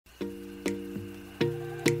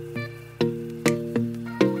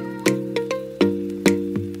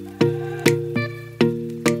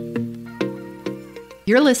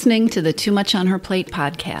You're listening to the Too Much on Her Plate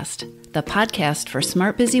podcast, the podcast for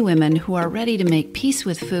smart, busy women who are ready to make peace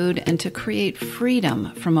with food and to create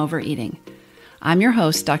freedom from overeating. I'm your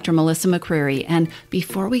host, Dr. Melissa McCreary, and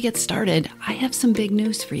before we get started, I have some big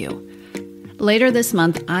news for you. Later this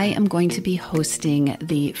month, I am going to be hosting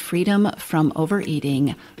the Freedom from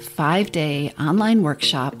Overeating 5-day online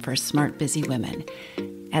workshop for smart, busy women.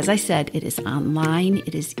 As I said, it is online,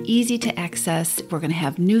 it is easy to access, we're going to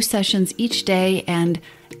have new sessions each day, and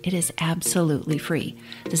it is absolutely free.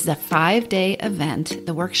 This is a 5-day event.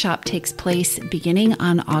 The workshop takes place beginning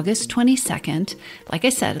on August 22nd. Like I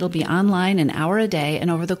said, it'll be online an hour a day, and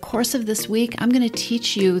over the course of this week, I'm going to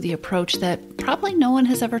teach you the approach that probably no one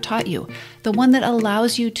has ever taught you, the one that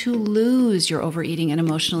allows you to lose your overeating and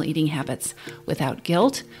emotional eating habits without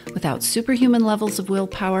guilt, without superhuman levels of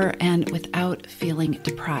willpower, and without feeling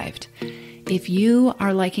deprived. If you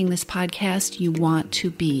are liking this podcast, you want to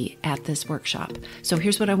be at this workshop. So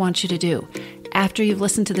here's what I want you to do. After you've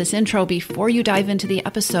listened to this intro, before you dive into the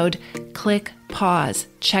episode, click pause,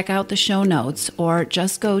 check out the show notes, or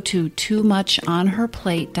just go to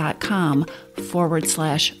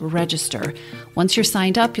toomachonherplate.com/register. Once you're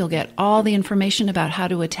signed up, you'll get all the information about how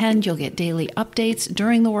to attend. You'll get daily updates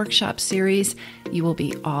during the workshop series. You will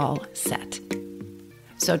be all set.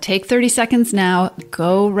 So take 30 seconds now,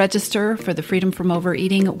 go register for the Freedom from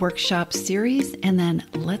Overeating workshop series, and then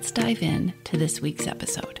let's dive in to this week's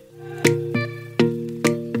episode.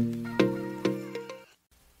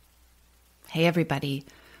 Hey everybody,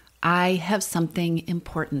 I have something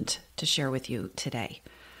important to share with you today.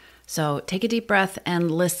 So take a deep breath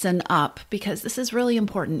and listen up because this is really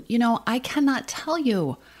important. You know, I cannot tell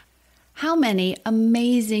you how many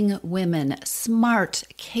amazing women, smart,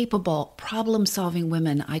 capable, problem-solving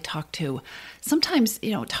women I talk to, sometimes,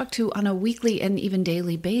 talk to on a weekly and even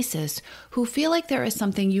daily basis, who feel like there is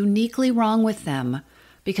something uniquely wrong with them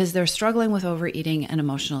because they're struggling with overeating and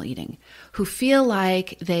emotional eating, who feel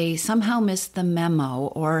like they somehow missed the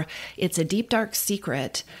memo or it's a deep, dark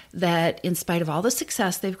secret that in spite of all the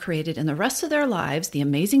success they've created in the rest of their lives, the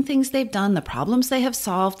amazing things they've done, the problems they have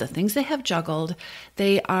solved, the things they have juggled,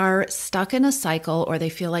 they are stuck in a cycle or they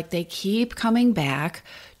feel like they keep coming back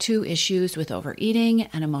to issues with overeating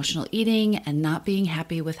and emotional eating and not being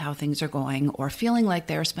happy with how things are going or feeling like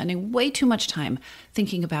they're spending way too much time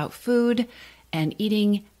thinking about food and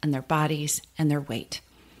eating and their bodies and their weight.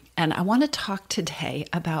 And I want to talk today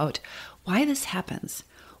about why this happens.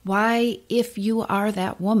 Why, if you are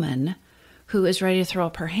that woman who is ready to throw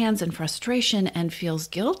up her hands in frustration and feels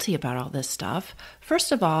guilty about all this stuff,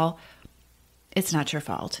 first of all, it's not your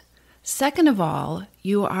fault. Second of all,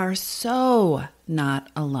 you are so not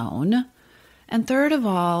alone. And third of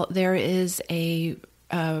all, there is a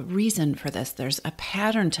reason for this. There's a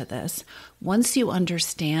pattern to this. Once you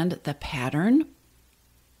understand the pattern,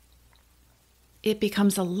 it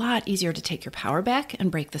becomes a lot easier to take your power back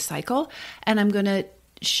and break the cycle. And I'm going to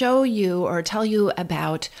show you or tell you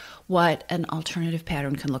about what an alternative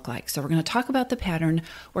pattern can look like. So we're going to talk about the pattern.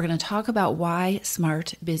 We're going to talk about why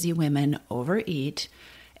smart, busy women overeat.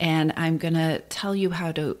 And I'm going to tell you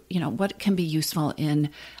how to, what can be useful in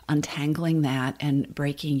untangling that and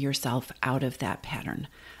breaking yourself out of that pattern.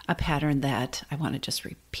 A pattern that, I want to just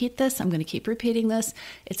repeat this, I'm going to keep repeating this.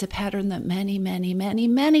 It's a pattern that many, many, many,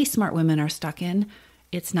 many smart women are stuck in.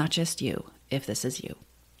 It's not just you, if this is you.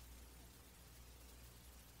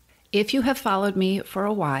 If you have followed me for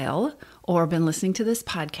a while or been listening to this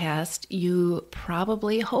podcast, you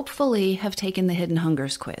probably, hopefully, have taken the Hidden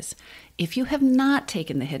Hungers quiz. If you have not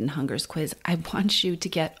taken the Hidden Hungers quiz, I want you to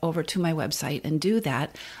get over to my website and do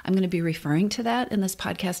that. I'm going to be referring to that in this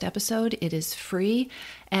podcast episode. It is free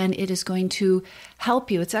and it is going to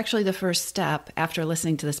help you. It's actually the first step after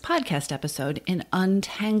listening to this podcast episode in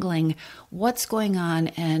untangling what's going on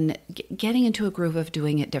and getting into a groove of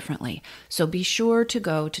doing it differently. So be sure to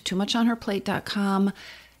go to toomachonherplate.com.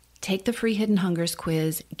 Take the free Hidden Hungers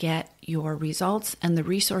quiz, get your results and the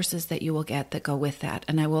resources that you will get that go with that.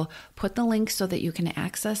 And I will put the link so that you can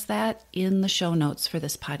access that in the show notes for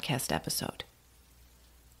this podcast episode.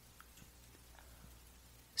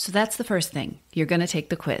 So that's the first thing. You're going to take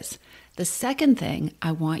the quiz. The second thing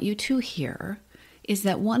I want you to hear is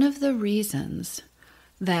that one of the reasons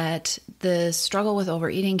that the struggle with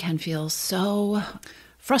overeating can feel so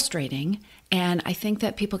frustrating, and I think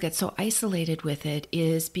that people get so isolated with it,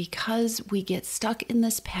 is because we get stuck in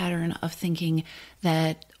this pattern of thinking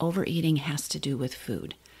that overeating has to do with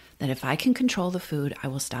food. That if I can control the food, I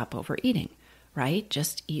will stop overeating, right?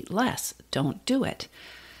 Just eat less. Don't do it.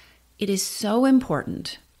 It is so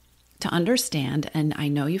important to understand, and I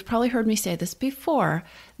know you've probably heard me say this before,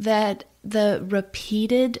 that the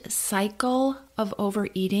repeated cycle of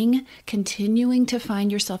overeating, continuing to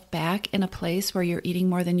find yourself back in a place where you're eating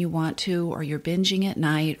more than you want to, or you're binging at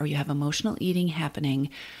night, or you have emotional eating happening,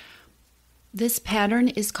 this pattern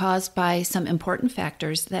is caused by some important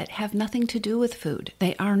factors that have nothing to do with food.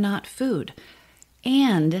 They are not food.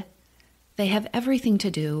 And they have everything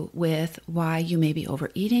to do with why you may be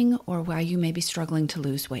overeating or why you may be struggling to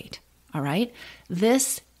lose weight. All right?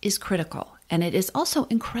 This is critical. And it is also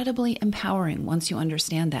incredibly empowering once you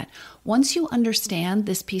understand that. Once you understand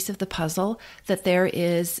this piece of the puzzle, that there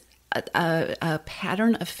is a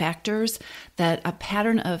pattern of factors, that a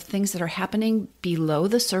pattern of things that are happening below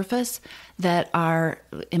the surface that are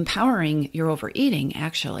empowering your overeating,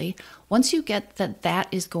 actually, once you get that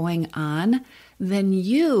is going on, then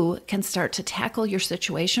you can start to tackle your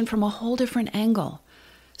situation from a whole different angle.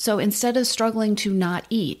 So instead of struggling to not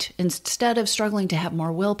eat, instead of struggling to have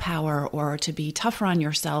more willpower or to be tougher on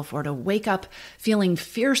yourself or to wake up feeling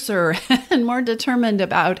fiercer and more determined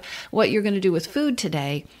about what you're going to do with food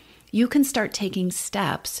today, you can start taking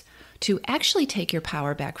steps to actually take your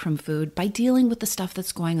power back from food by dealing with the stuff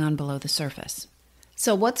that's going on below the surface.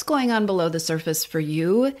 So what's going on below the surface for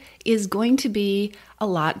you is going to be a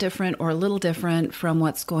lot different or a little different from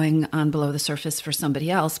what's going on below the surface for somebody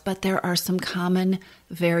else, but there are some common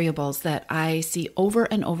variables that I see over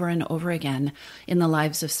and over and over again in the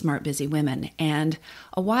lives of smart, busy women. And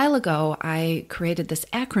a while ago, I created this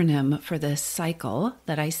acronym for this cycle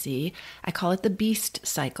that I see. I call it the BEAST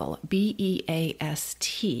cycle,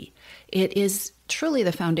 BEAST. It is truly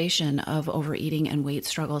the foundation of overeating and weight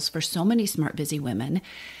struggles for so many smart, busy women.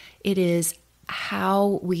 It is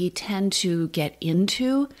how we tend to get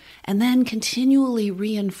into and then continually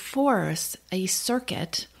reinforce a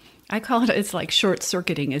circuit. I call it's like short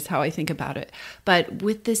circuiting is how I think about it. But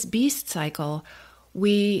with this BEAST cycle,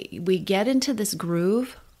 we get into this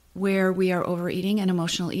groove where we are overeating and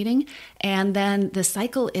emotional eating. And then the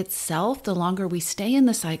cycle itself, the longer we stay in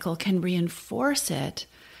the cycle, can reinforce it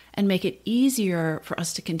and make it easier for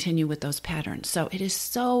us to continue with those patterns. So it is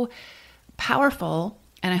so powerful.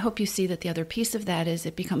 And I hope you see that the other piece of that is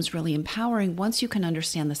it becomes really empowering once you can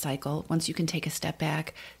understand the cycle, once you can take a step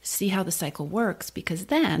back, see how the cycle works, because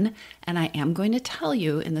then, and I am going to tell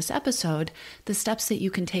you in this episode, the steps that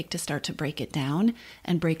you can take to start to break it down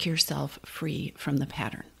and break yourself free from the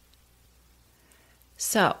pattern.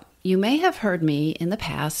 So, you may have heard me in the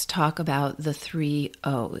past talk about the 3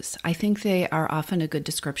 O's. I think they are often a good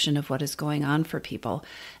description of what is going on for people.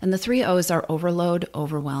 And the 3 O's are overload,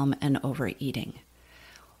 overwhelm, and overeating.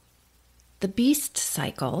 The BEAST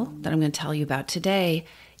cycle that I'm going to tell you about today,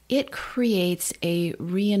 it creates a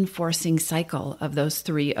reinforcing cycle of those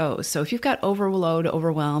 3 O's. So if you've got overload,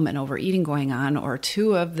 overwhelm, and overeating going on, or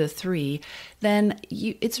 2 of the 3, then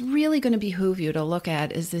it's really going to behoove you to look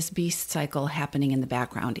at, is this BEAST cycle happening in the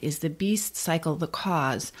background? Is the BEAST cycle the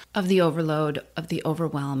cause of the overload, of the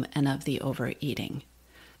overwhelm, and of the overeating?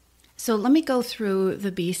 So let me go through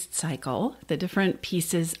the BEAST cycle, the different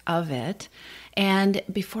pieces of it. And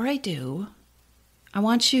before I do, I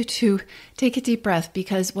want you to take a deep breath,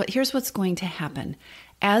 because here's what's going to happen.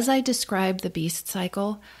 As I describe the BEAST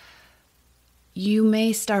cycle, you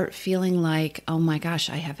may start feeling like, oh my gosh,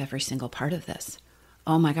 I have every single part of this.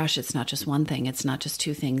 Oh my gosh, it's not just one thing. It's not just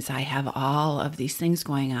 2 things. I have all of these things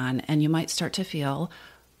going on. And you might start to feel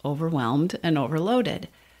overwhelmed and overloaded.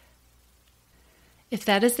 If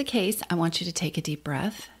that is the case, I want you to take a deep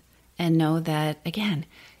breath and know that, again,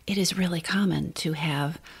 it is really common to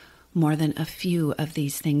have more than a few of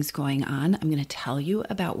these things going on. I'm going to tell you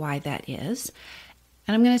about why that is.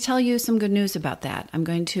 And I'm going to tell you some good news about that. I'm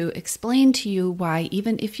going to explain to you why,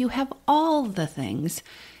 even if you have all the things,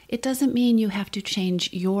 it doesn't mean you have to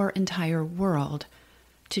change your entire world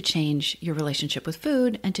to change your relationship with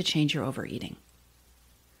food and to change your overeating.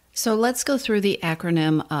 So let's go through the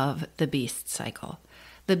acronym of the BEAST cycle.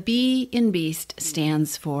 The B in BEAST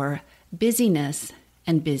stands for busyness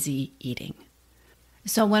and busy eating.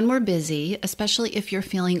 So when we're busy, especially if you're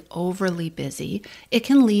feeling overly busy, it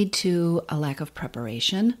can lead to a lack of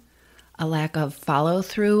preparation, a lack of follow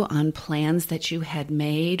through on plans that you had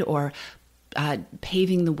made, or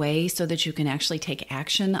paving the way so that you can actually take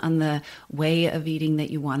action on the way of eating that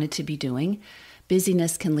you wanted to be doing.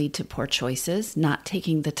 Busyness can lead to poor choices, not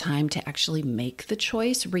taking the time to actually make the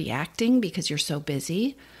choice, reacting because you're so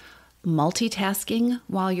busy, multitasking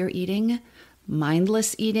while you're eating,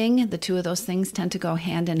 mindless eating. The 2 of those things tend to go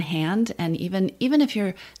hand in hand. And even if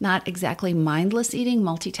you're not exactly mindless eating,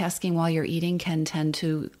 multitasking while you're eating can tend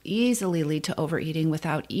to easily lead to overeating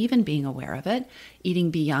without even being aware of it,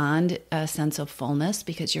 eating beyond a sense of fullness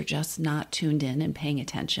because you're just not tuned in and paying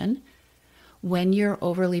attention. when you're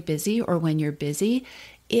overly busy or when you're busy,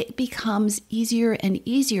 it becomes easier and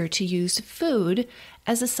easier to use food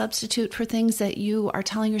as a substitute for things that you are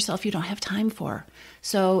telling yourself you don't have time for.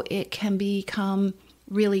 So it can become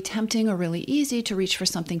really tempting or really easy to reach for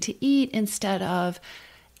something to eat instead of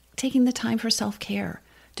taking the time for self-care,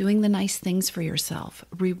 doing the nice things for yourself,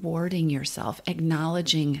 rewarding yourself,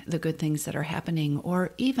 acknowledging the good things that are happening,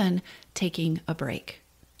 or even taking a break.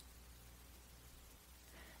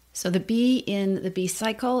 So the B in the B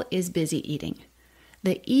cycle is busy eating.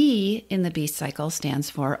 The E in the B cycle stands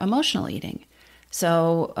for emotional eating.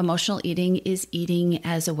 So emotional eating is eating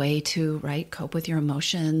as a way to, cope with your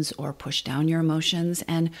emotions or push down your emotions.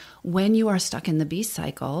 And when you are stuck in the B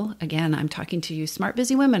cycle, again, I'm talking to you smart,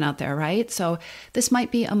 busy women out there, right? So this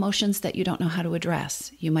might be emotions that you don't know how to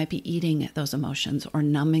address. You might be eating those emotions or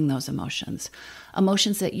numbing those emotions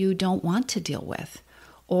that you don't want to deal with,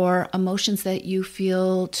 or emotions that you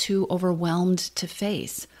feel too overwhelmed to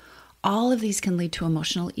face. All of these can lead to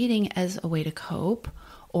emotional eating as a way to cope,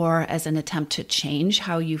 or as an attempt to change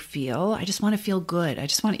how you feel. I just want to feel good. I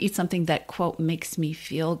just want to eat something that, quote, makes me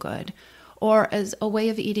feel good. Or as a way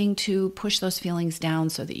of eating to push those feelings down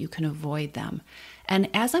so that you can avoid them. And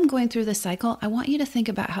as I'm going through this cycle, I want you to think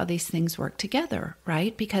about how these things work together,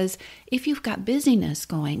 right? Because if you've got busyness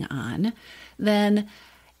going on, then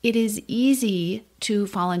it is easy to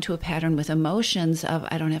fall into a pattern with emotions of,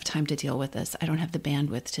 I don't have time to deal with this. I don't have the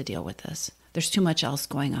bandwidth to deal with this. There's too much else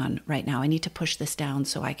going on right now. I need to push this down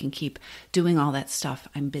so I can keep doing all that stuff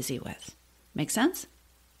I'm busy with. Make sense?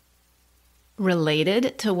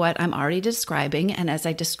 Related to what I'm already describing, and as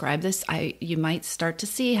I describe this, you might start to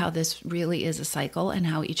see how this really is a cycle and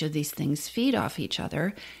how each of these things feed off each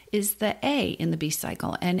other, is the A in the B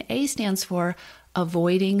cycle. And A stands for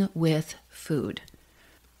avoiding with food.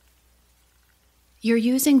 You're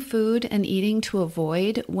using food and eating to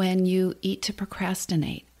avoid when you eat to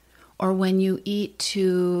procrastinate, or when you eat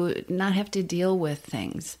to not have to deal with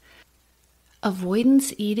things.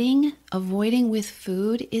 Avoidance eating, avoiding with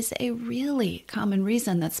food, is a really common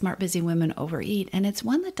reason that smart, busy women overeat, and it's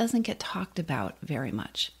one that doesn't get talked about very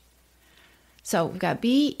much. So we've got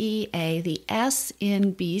B, E, A. The S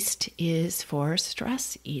in beast is for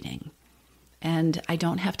stress eating. And I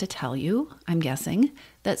don't have to tell you, I'm guessing,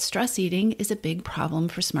 that stress eating is a big problem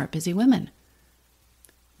for smart, busy women.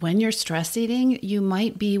 When you're stress eating, you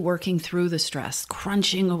might be working through the stress,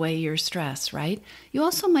 crunching away your stress, right? You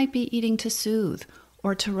also might be eating to soothe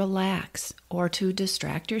or to relax or to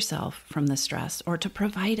distract yourself from the stress or to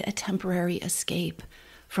provide a temporary escape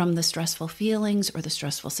from the stressful feelings or the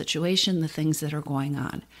stressful situation, the things that are going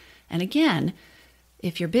on. And again,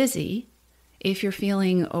 if you're busy, if you're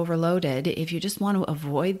feeling overloaded, if you just want to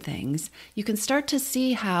avoid things, you can start to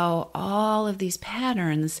see how all of these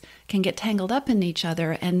patterns can get tangled up in each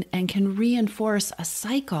other and can reinforce a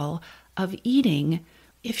cycle of eating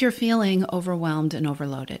if you're feeling overwhelmed and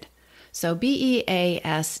overloaded. So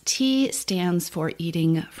BEAST stands for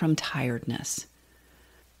eating from tiredness.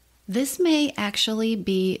 This may actually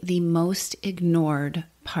be the most ignored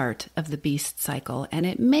part of the beast cycle, and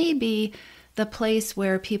it may be the place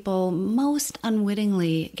where people most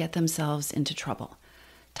unwittingly get themselves into trouble.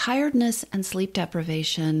 Tiredness and sleep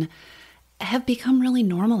deprivation have become really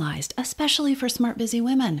normalized, especially for smart, busy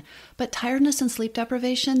women. But tiredness and sleep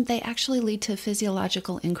deprivation, they actually lead to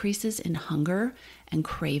physiological increases in hunger and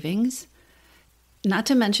cravings. Not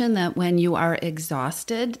to mention that when you are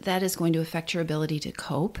exhausted, that is going to affect your ability to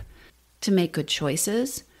cope, to make good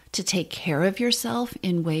choices, to take care of yourself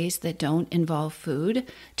in ways that don't involve food,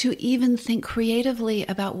 to even think creatively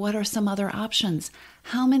about what are some other options.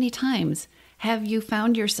 How many times have you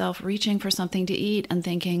found yourself reaching for something to eat and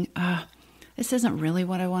thinking, this isn't really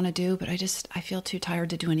what I want to do, but I feel too tired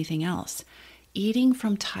to do anything else? Eating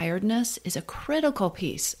from tiredness is a critical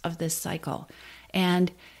piece of this cycle.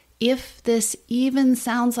 And if this even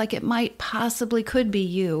sounds like it might possibly could be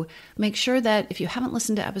you, make sure that if you haven't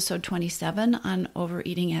listened to episode 27 on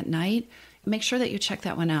overeating at night, make sure that you check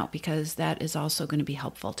that one out because that is also going to be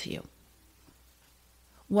helpful to you.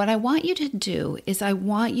 What I want you to do is I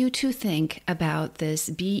want you to think about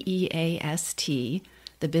this BEAST,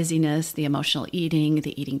 the busyness, the emotional eating,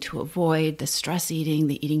 the eating to avoid, the stress eating,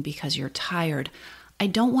 the eating because you're tired. I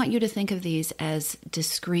don't want you to think of these as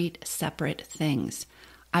discrete, separate things.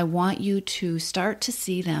 I want you to start to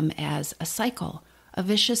see them as a cycle, a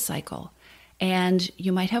vicious cycle. And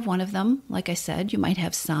you might have one of them, like I said, you might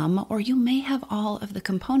have some, or you may have all of the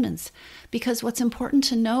components. Because what's important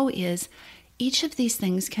to know is each of these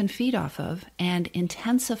things can feed off of and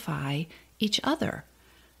intensify each other.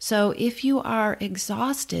 So if you are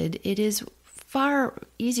exhausted, it is far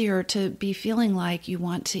easier to be feeling like you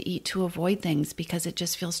want to eat to avoid things because it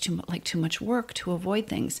just feels like too much work to avoid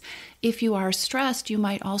things. If you are stressed, you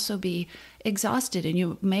might also be exhausted, and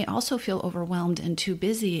you may also feel overwhelmed and too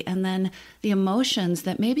busy. And then the emotions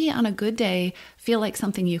that maybe on a good day feel like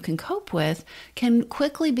something you can cope with can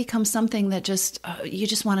quickly become something that you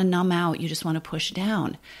just want to numb out, you just want to push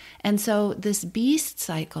down. And so this beast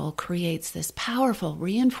cycle creates this powerful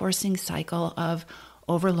reinforcing cycle of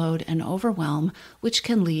overload and overwhelm, which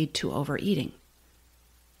can lead to overeating.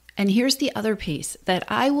 And here's the other piece that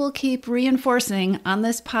I will keep reinforcing on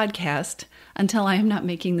this podcast until I am not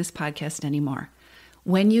making this podcast anymore.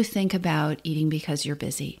 When you think about eating because you're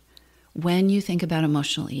busy, when you think about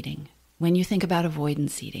emotional eating, when you think about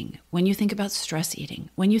avoidance eating, when you think about stress eating,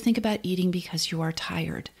 when you think about eating because you are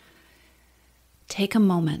tired, take a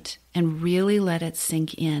moment and really let it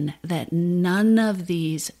sink in that none of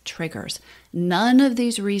these triggers, none of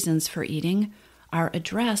these reasons for eating are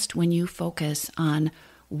addressed when you focus on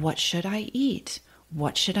what should I eat?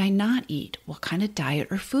 What should I not eat? What kind of diet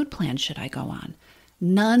or food plan should I go on?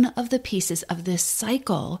 None of the pieces of this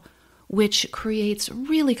cycle, which creates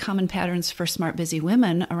really common patterns for smart, busy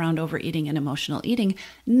women around overeating and emotional eating,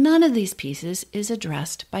 none of these pieces is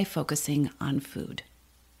addressed by focusing on food.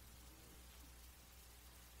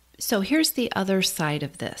 So here's the other side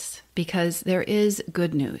of this, because there is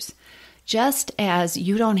good news. Just as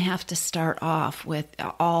you don't have to start off with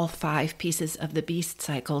all 5 pieces of the beast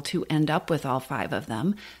cycle to end up with all 5 of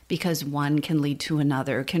them, because one can lead to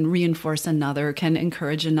another, can reinforce another, can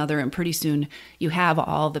encourage another, and pretty soon you have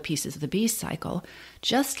all the pieces of the beast cycle.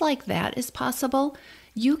 Just like that is possible,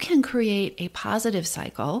 you can create a positive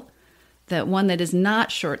cycle, that one that is not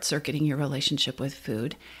short-circuiting your relationship with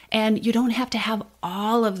food. And you don't have to have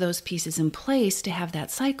all of those pieces in place to have that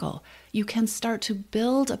cycle. You can start to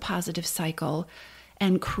build a positive cycle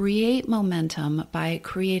and create momentum by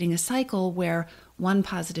creating a cycle where one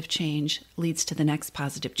positive change leads to the next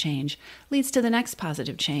positive change, leads to the next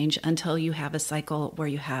positive change until you have a cycle where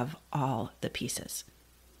you have all the pieces.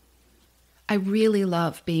 I really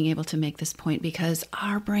love being able to make this point because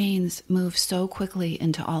our brains move so quickly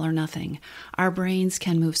into all or nothing. Our brains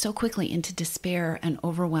can move so quickly into despair and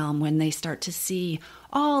overwhelm when they start to see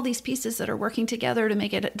all these pieces that are working together to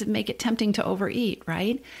make it tempting to overeat,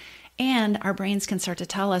 right? And our brains can start to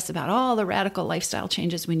tell us about all the radical lifestyle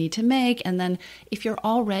changes we need to make. And then if you're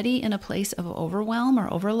already in a place of overwhelm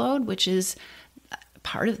or overload, which is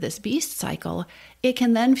part of this beast cycle, it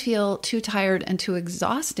can then feel too tired and too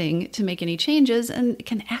exhausting to make any changes, and it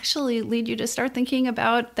can actually lead you to start thinking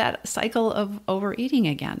about that cycle of overeating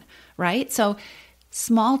again, right? So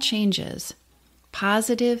small changes,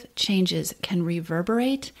 positive changes can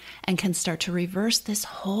reverberate and can start to reverse this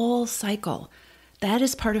whole cycle. That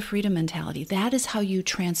is part of freedom mentality. That is how you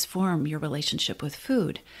transform your relationship with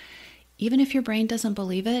food. Even if your brain doesn't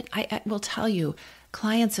believe it, I will tell you,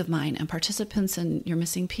 clients of mine and participants in Your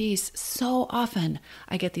Missing Piece, so often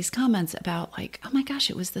I get these comments about like, oh my gosh,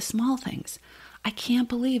 it was the small things. I can't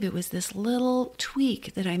believe it was this little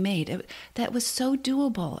tweak that I made. That was so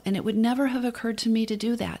doable, and it would never have occurred to me to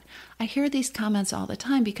do that. I hear these comments all the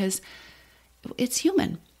time because it's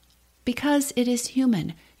human. Because it is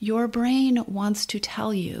human. Your brain wants to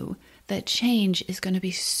tell you that change is going to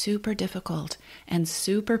be super difficult and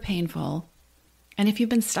super painful. And if you've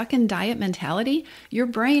been stuck in diet mentality, your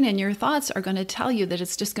brain and your thoughts are going to tell you that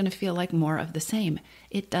it's just going to feel like more of the same.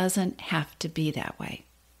 It doesn't have to be that way.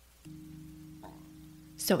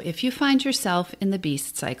 So if you find yourself in the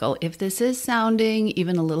beast cycle, if this is sounding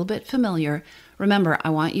even a little bit familiar, remember, I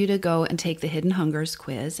want you to go and take the Hidden Hungers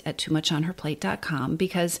quiz at toomuchonherplate.com,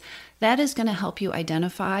 because that is going to help you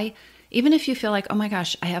identify, even if you feel like, oh my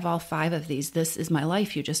gosh, I have all 5 of these, this is my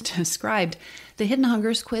life you just described. The Hidden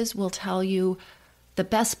Hungers quiz will tell you the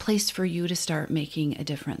best place for you to start making a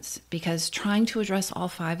difference, because trying to address all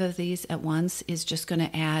 5 of these at once is just going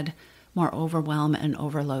to add more overwhelm and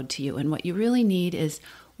overload to you. And what you really need is,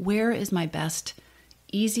 where is my best,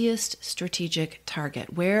 easiest strategic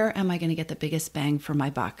target? Where am I going to get the biggest bang for my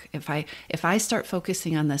buck? If I start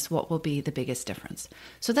focusing on this, what will be the biggest difference?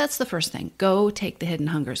 So that's the first thing. Go take the Hidden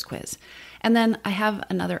Hungers quiz. And then I have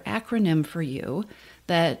another acronym for you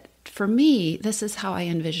that, for me, this is how I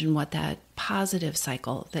envision what that positive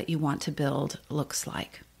cycle that you want to build looks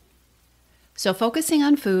like. So focusing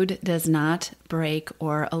on food does not break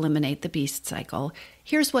or eliminate the beast cycle.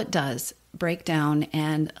 Here's what does: break down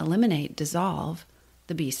and eliminate, dissolve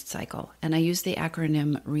the beast cycle. And I use the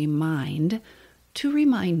acronym REMIND to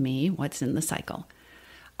remind me what's in the cycle.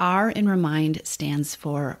 R in REMIND stands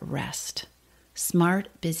for rest. Smart,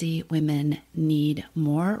 busy women need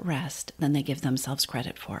more rest than they give themselves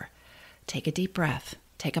credit for. take a deep breath.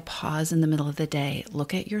 Take a pause in the middle of the day.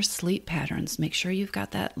 Look at your sleep patterns. Make sure you've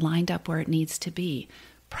got that lined up where it needs to be.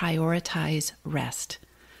 Prioritize rest.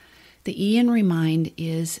 The E in remind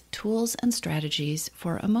is tools and strategies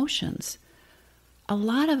for emotions. A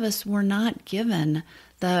lot of us were not given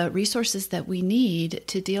the resources that we need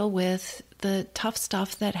to deal with the tough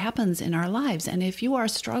stuff that happens in our lives. And if you are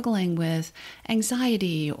struggling with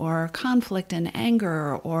anxiety or conflict and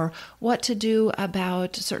anger, or what to do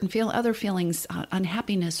about certain other feelings,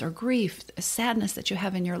 unhappiness or grief, sadness that you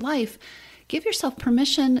have in your life, give yourself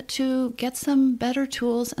permission to get some better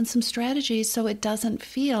tools and some strategies so it doesn't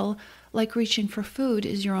feel like reaching for food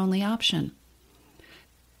is your only option.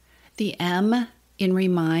 The M in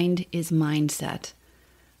remind is mindset.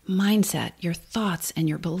 Mindset, your thoughts and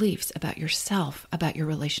your beliefs about yourself, about your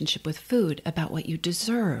relationship with food, about what you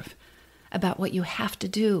deserve, about what you have to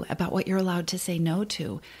do, about what you're allowed to say no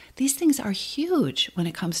to. These things are huge when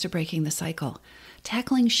it comes to breaking the cycle.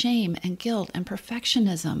 Tackling shame and guilt and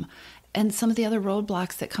perfectionism and some of the other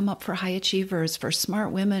roadblocks that come up for high achievers, for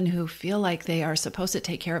smart women who feel like they are supposed to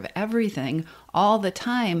take care of everything all the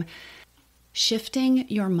time. Shifting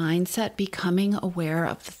your mindset, becoming aware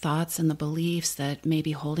of the thoughts and the beliefs that may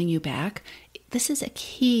be holding you back, this is a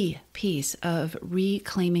key piece of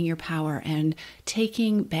reclaiming your power and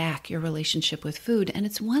taking back your relationship with food. And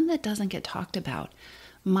it's one that doesn't get talked about.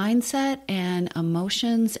 Mindset and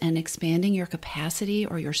emotions and expanding your capacity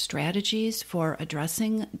or your strategies for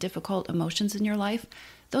addressing difficult emotions in your life,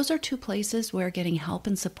 those are two places where getting help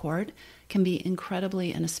and support can be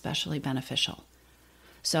incredibly and especially beneficial.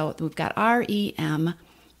 So we've got REM.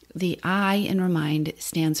 The I in remind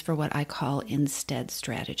stands for what I call instead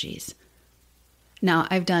strategies. Now,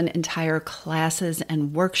 I've done entire classes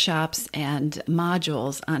and workshops and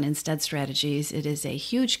modules on instead strategies. It is a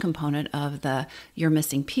huge component of the You're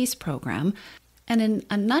Missing Piece program. And in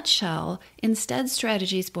a nutshell, instead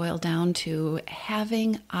strategies boil down to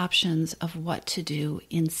having options of what to do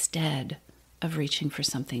instead of reaching for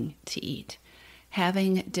something to eat.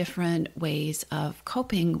 Having different ways of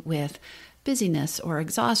coping with busyness or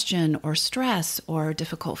exhaustion or stress or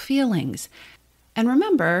difficult feelings. And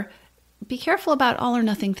remember, be careful about all or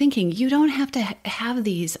nothing thinking. You don't have to have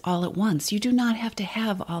these all at once. You do not have to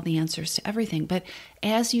have all the answers to everything. But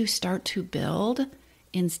as you start to build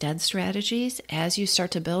instead strategies, as you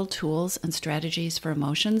start to build tools and strategies for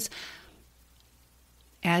emotions,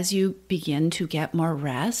 as you begin to get more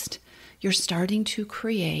rest, you're starting to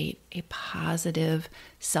create a positive,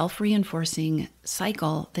 self-reinforcing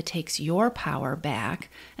cycle that takes your power back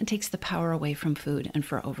and takes the power away from food and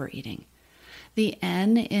for overeating. The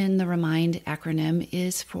N in the REMIND acronym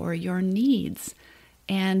is for your needs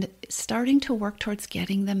and starting to work towards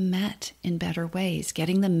getting them met in better ways,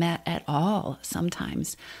 getting them met at all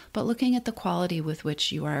sometimes, but looking at the quality with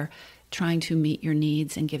which you are trying to meet your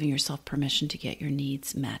needs and giving yourself permission to get your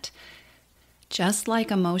needs met. Just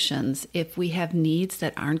like emotions, if we have needs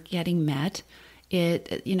that aren't getting met,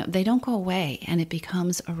 they don't go away and it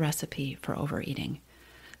becomes a recipe for overeating.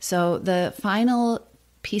 So the final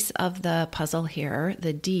piece of the puzzle here,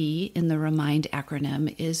 the D in the REMIND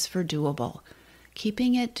acronym, is for doable.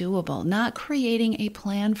 Keeping it doable, not creating a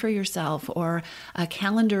plan for yourself or a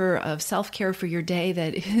calendar of self-care for your day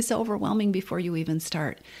that is overwhelming before you even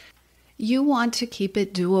start. You want to keep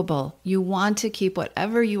it doable. You want to keep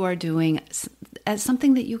whatever you are doing as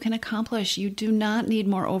something that you can accomplish. You do not need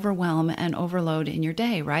more overwhelm and overload in your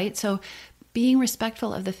day, right? So being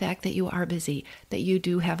respectful of the fact that you are busy, that you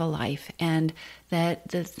do have a life, and that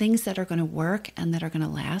the things that are going to work and that are going to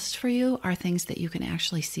last for you are things that you can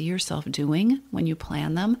actually see yourself doing when you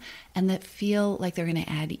plan them and that feel like they're going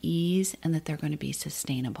to add ease and that they're going to be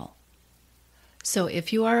sustainable. So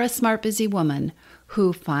if you are a smart, busy woman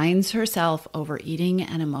who finds herself overeating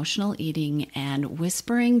and emotional eating and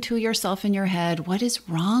whispering to yourself in your head, what is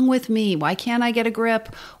wrong with me? Why can't I get a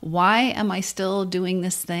grip? Why am I still doing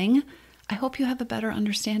this thing? I hope you have a better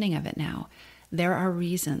understanding of it now. There are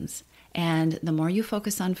reasons. And the more you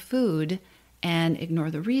focus on food and ignore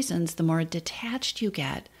the reasons, the more detached you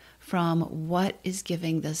get from what is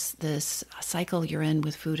giving this cycle you're in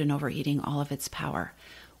with food and overeating all of its power.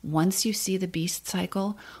 Once you see the beast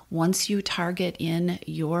cycle, once you target in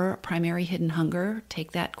your primary hidden hunger,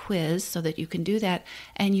 take that quiz so that you can do that,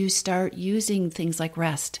 and you start using things like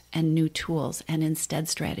rest and new tools and instead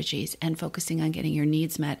strategies and focusing on getting your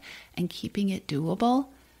needs met and keeping it doable,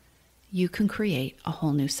 you can create a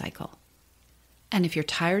whole new cycle. And if you're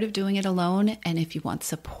tired of doing it alone, and if you want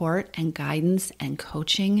support and guidance and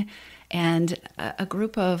coaching and a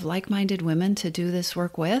group of like-minded women to do this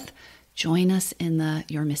work with, join us in the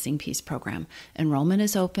You're Missing Piece program. Enrollment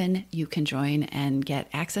is open. You can join and get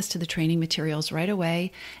access to the training materials right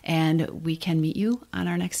away, and we can meet you on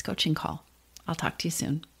our next coaching call. I'll talk to you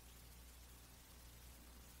soon.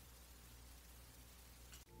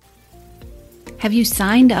 Have you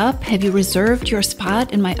signed up? Have you reserved your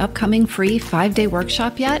spot in my upcoming free 5-day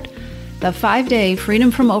workshop yet? The 5-day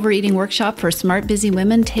Freedom from Overeating workshop for smart, busy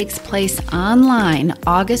women takes place online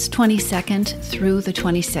August 22nd through the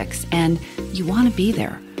 26th, and you want to be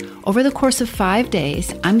there. Over the course of 5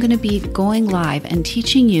 days, I'm going to be going live and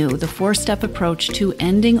teaching you the 4-step approach to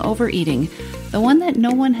ending overeating, the one that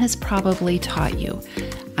no one has probably taught you.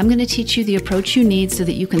 I'm going to teach you the approach you need so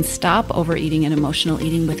that you can stop overeating and emotional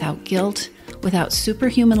eating without guilt, without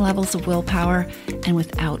superhuman levels of willpower, and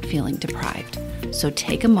without feeling deprived. So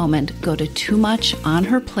take a moment, go to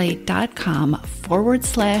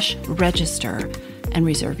toomuchonherplate.com/register and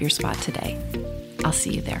reserve your spot today. I'll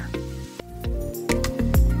see you there.